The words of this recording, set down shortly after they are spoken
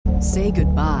Say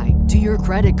goodbye to your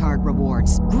credit card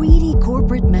rewards. Greedy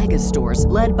corporate mega stores,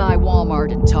 led by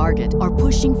Walmart and Target, are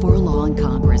pushing for a law in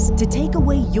Congress to take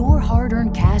away your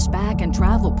hard-earned cash back and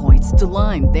travel points to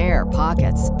line their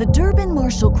pockets. The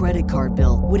Durbin-Marshall credit card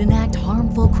bill would enact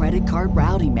harmful credit card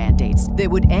routing mandates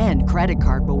that would end credit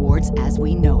card rewards as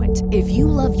we know it. If you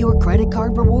love your credit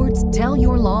card rewards, tell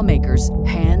your lawmakers,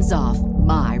 hands off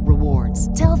my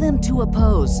rewards. Tell them to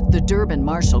oppose the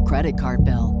Durbin-Marshall credit card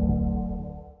bill.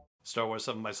 Star Wars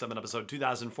 7x7 episode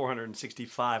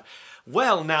 2465.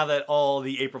 Well, now that all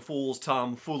the April Fool's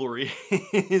tomfoolery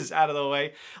is out of the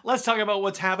way, let's talk about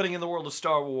what's happening in the world of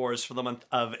Star Wars for the month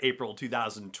of April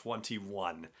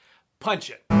 2021.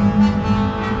 Punch it.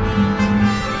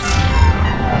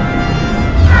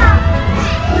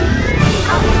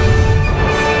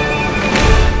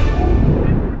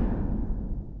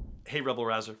 Hey Rebel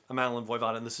Rouser, I'm Alan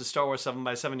Voivod, and this is Star Wars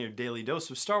 7x7, your daily dose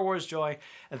of Star Wars joy,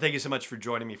 and thank you so much for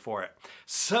joining me for it.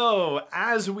 So,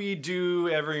 as we do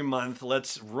every month,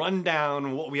 let's run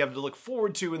down what we have to look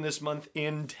forward to in this month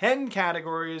in 10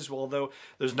 categories, although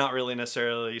there's not really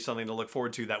necessarily something to look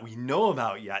forward to that we know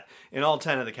about yet in all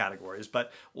 10 of the categories.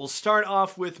 But we'll start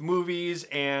off with movies,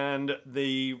 and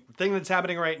the thing that's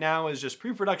happening right now is just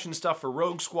pre-production stuff for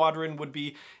Rogue Squadron would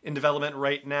be in development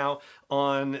right now.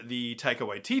 On the Taika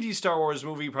Waititi Star Wars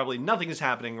movie, probably nothing is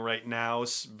happening right now,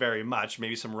 very much.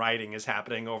 Maybe some writing is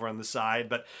happening over on the side,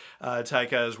 but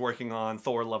Taika is working on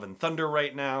Thor Love and Thunder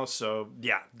right now, so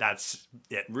yeah, that's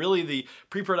it. Really, the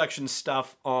pre-production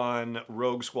stuff on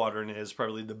Rogue Squadron is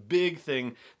probably the big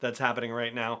thing that's happening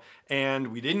right now, and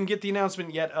we didn't get the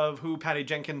announcement yet of who Patty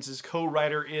Jenkins'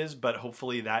 co-writer is, but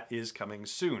hopefully that is coming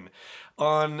soon.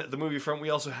 On the movie front,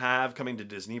 we also have coming to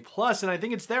Disney Plus, and I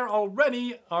think it's there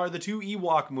already, are the two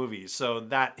Ewok movies, so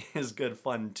that is good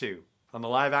fun too. On the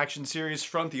live action series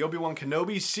front, the Obi-Wan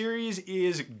Kenobi series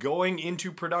is going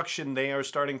into production. They are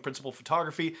starting principal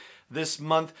photography this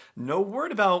month. No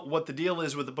word about what the deal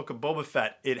is with the Book of Boba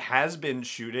Fett. It has been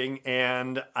shooting,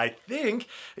 and I think,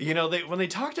 when they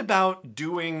talked about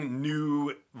doing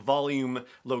new volume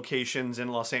locations in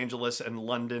Los Angeles and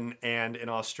London and in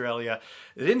Australia,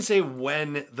 they didn't say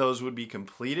when those would be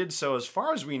completed. So as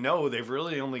far as we know, they've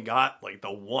really only got like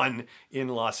the one in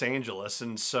Los Angeles.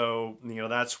 And so,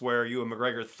 that's where Ewan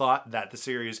McGregor thought that the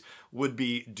series would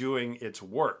be doing its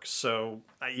work. So,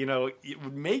 it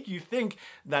would make you think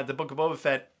that the Book of Boba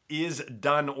Fett is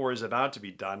done or is about to be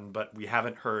done, but we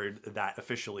haven't heard that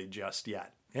officially just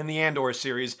yet. And the Andor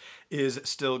series is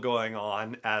still going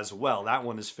on as well. That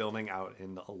one is filming out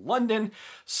in London.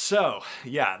 So,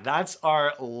 yeah, that's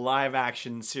our live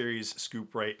action series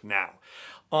scoop right now.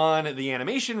 On the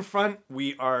animation front,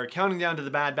 we are counting down to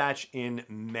The Bad Batch in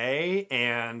May,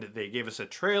 and they gave us a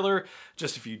trailer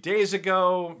just a few days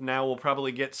ago. Now we'll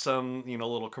probably get some,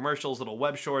 little commercials, little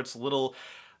web shorts, little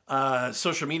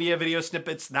social media video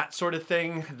snippets, that sort of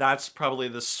thing. That's probably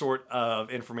the sort of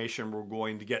information we're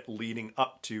going to get leading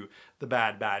up to The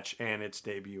Bad Batch and its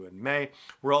debut in May.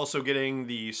 We're also getting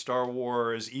the Star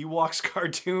Wars Ewoks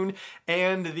cartoon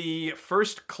and the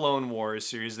first Clone Wars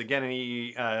series, the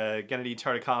Gennady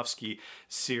Tartakovsky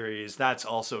series. That's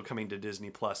also coming to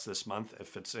Disney Plus this month. I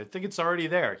think it's already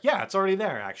there. Yeah, it's already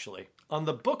there, actually. On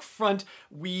the book front,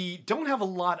 we don't have a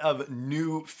lot of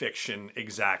new fiction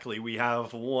exactly. We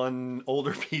have one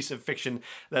older piece of fiction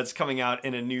that's coming out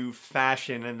in a new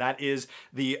fashion, and that is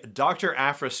the Dr.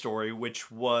 Aphra story, which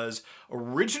was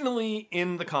originally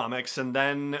in the comics, and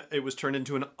then it was turned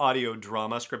into an audio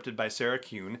drama scripted by Sarah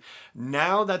Kuhn.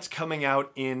 Now that's coming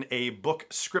out in a book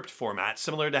script format,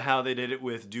 similar to how they did it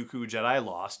with Dooku Jedi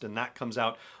Lost, and that comes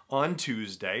out on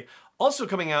Tuesday. Also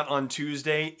coming out on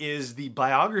Tuesday is the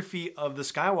biography of the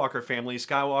Skywalker family,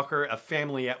 Skywalker, A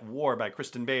Family at War by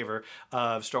Kristen Baver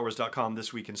of StarWars.com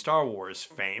This Week in Star Wars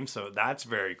fame, so that's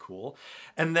very cool.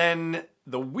 And then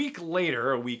a week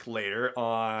later,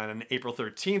 on April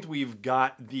 13th, we've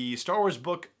got the Star Wars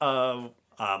book of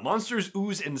Monsters,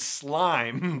 Ooze, and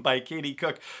Slime by Katie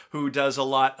Cook, who does a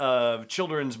lot of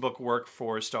children's book work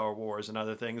for Star Wars and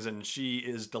other things, and she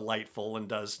is delightful and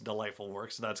does delightful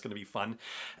work, so that's going to be fun.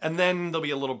 And then there'll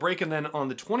be a little break, and then on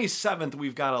the 27th,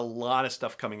 we've got a lot of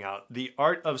stuff coming out. The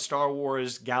Art of Star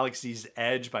Wars Galaxy's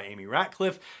Edge by Amy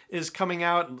Ratcliffe is coming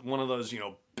out, one of those,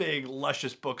 big,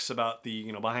 luscious books about the,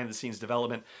 behind-the-scenes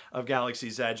development of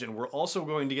Galaxy's Edge. And we're also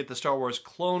going to get the Star Wars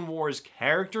Clone Wars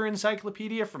character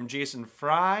encyclopedia from Jason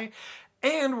Fry.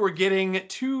 And we're getting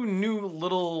two new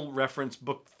little reference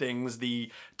book things, the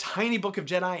Tiny Book of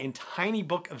Jedi and Tiny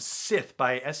Book of Sith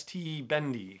by S.T.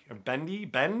 Bende.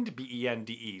 Bende? Bend?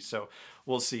 B-E-N-D-E. So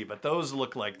we'll see. But those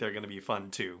look like they're going to be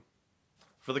fun, too.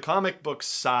 For the comic book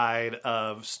side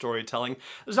of storytelling,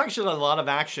 there's actually a lot of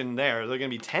action there. There are going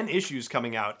to be 10 issues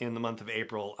coming out in the month of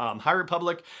April. High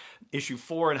Republic issue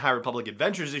 4 and High Republic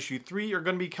Adventures issue 3 are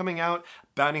going to be coming out.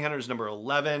 Bounty Hunters number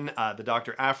 11, the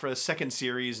Dr. Aphra second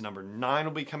series number 9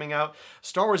 will be coming out.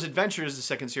 Star Wars Adventures, the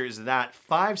second series of that,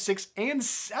 5, 6, and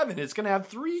 7. It's going to have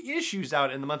 3 issues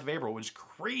out in the month of April, which is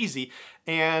crazy.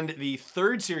 And the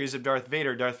third series of Darth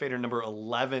Vader number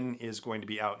 11 is going to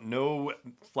be out. No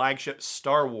flagship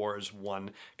Star Wars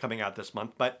one coming out this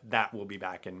month, but that will be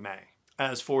back in May.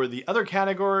 As for the other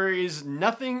categories,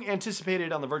 nothing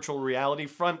anticipated on the virtual reality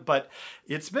front, but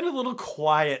it's been a little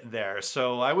quiet there.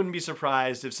 So I wouldn't be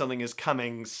surprised if something is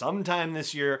coming sometime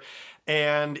this year.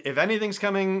 And if anything's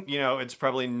coming, it's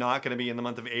probably not going to be in the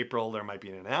month of April. There might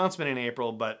be an announcement in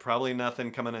April, but probably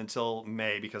nothing coming until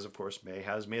May, because of course May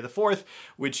has May the 4th,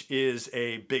 which is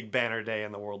a big banner day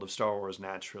in the world of Star Wars,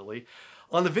 naturally.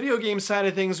 On the video game side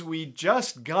of things, we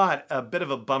just got a bit of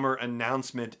a bummer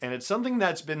announcement, and it's something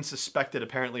that's been suspected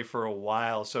apparently for a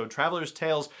while. So Traveler's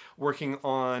Tales working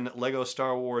on LEGO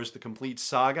Star Wars The Complete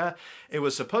Saga. It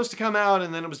was supposed to come out,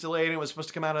 and then it was delayed, and it was supposed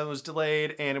to come out, and it was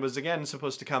delayed, and it was again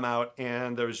supposed to come out,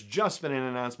 and there's just been an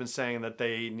announcement saying that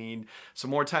they need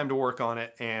some more time to work on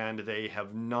it, and they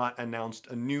have not announced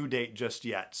a new date just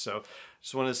yet. So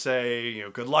just want to say,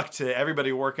 good luck to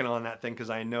everybody working on that thing,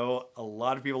 because I know a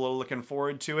lot of people are looking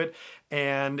forward to it,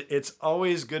 and it's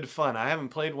always good fun. I haven't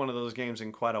played one of those games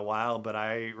in quite a while, but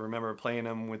I remember playing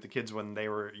them with the kids when they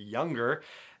were younger,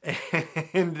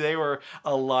 and they were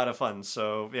a lot of fun.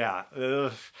 So yeah,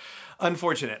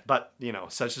 unfortunate, but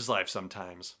such is life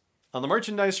sometimes. On the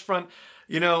merchandise front,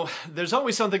 there's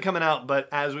always something coming out, but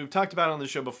as we've talked about on the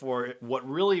show before, what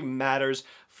really matters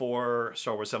for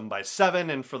Star Wars 7x7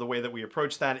 and for the way that we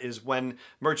approach that is when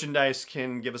merchandise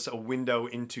can give us a window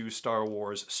into Star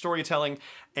Wars storytelling,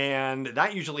 and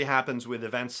that usually happens with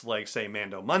events like, say,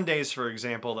 Mando Mondays, for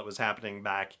example, that was happening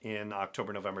back in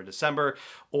October, November, December,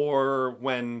 or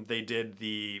when they did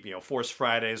the Force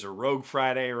Fridays or Rogue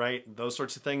Friday, right? Those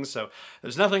sorts of things. So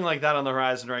there's nothing like that on the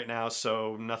horizon right now,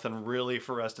 so nothing really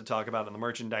for us to talk about in the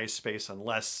merchandise space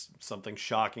unless something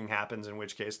shocking happens, in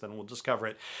which case then we'll just cover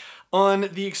it. On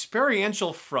the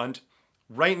experiential front,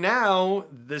 right now,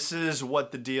 this is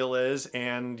what the deal is,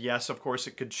 and yes, of course,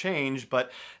 it could change, but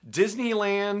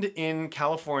Disneyland in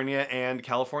California and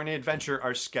California Adventure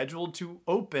are scheduled to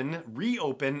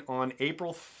reopen on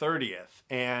April 30th.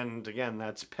 And again,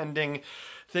 that's pending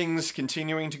things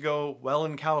continuing to go well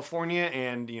in California,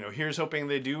 and here's hoping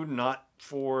they do, not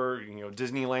for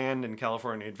Disneyland and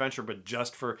California Adventure, but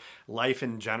just for life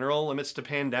in general amidst a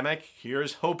pandemic.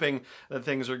 Here's hoping that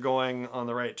things are going on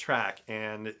the right track,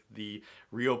 and the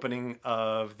reopening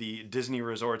of the Disney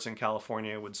resorts in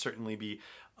California would certainly be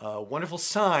a wonderful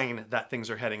sign that things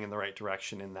are heading in the right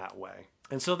direction in that way.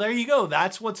 And so there you go.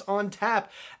 That's what's on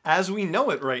tap as we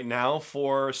know it right now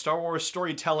for Star Wars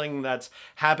storytelling that's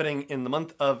happening in the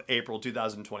month of April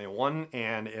 2021.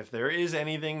 And if there is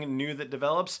anything new that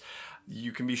develops,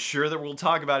 you can be sure that we'll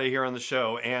talk about it here on the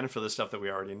show. And for the stuff that we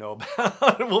already know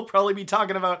about, we'll probably be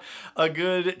talking about a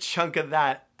good chunk of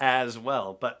that as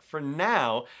well. But for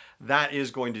now, that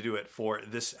is going to do it for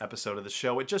this episode of the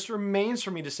show. It just remains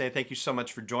for me to say thank you so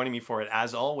much for joining me for it,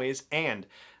 as always, and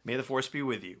may the Force be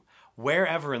with you,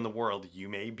 wherever in the world you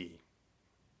may be.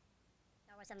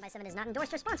 Star Wars 7x7 is not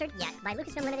endorsed or sponsored yet by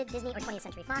Lucasfilm Limited, Disney, or 20th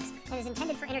Century Fox, and is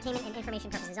intended for entertainment and information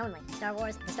purposes only. Star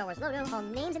Wars, the Star Wars logo, all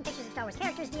names and pictures of Star Wars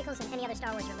characters, vehicles, and any other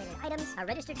Star Wars-related items are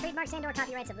registered trademarks and/or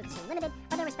copyrights of Lucasfilm Limited,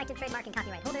 or their respective trademark and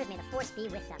copyright holders. May the Force be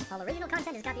with them. All original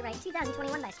content is copyright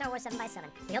 2021 by Star Wars 7x7.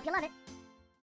 We hope you love it.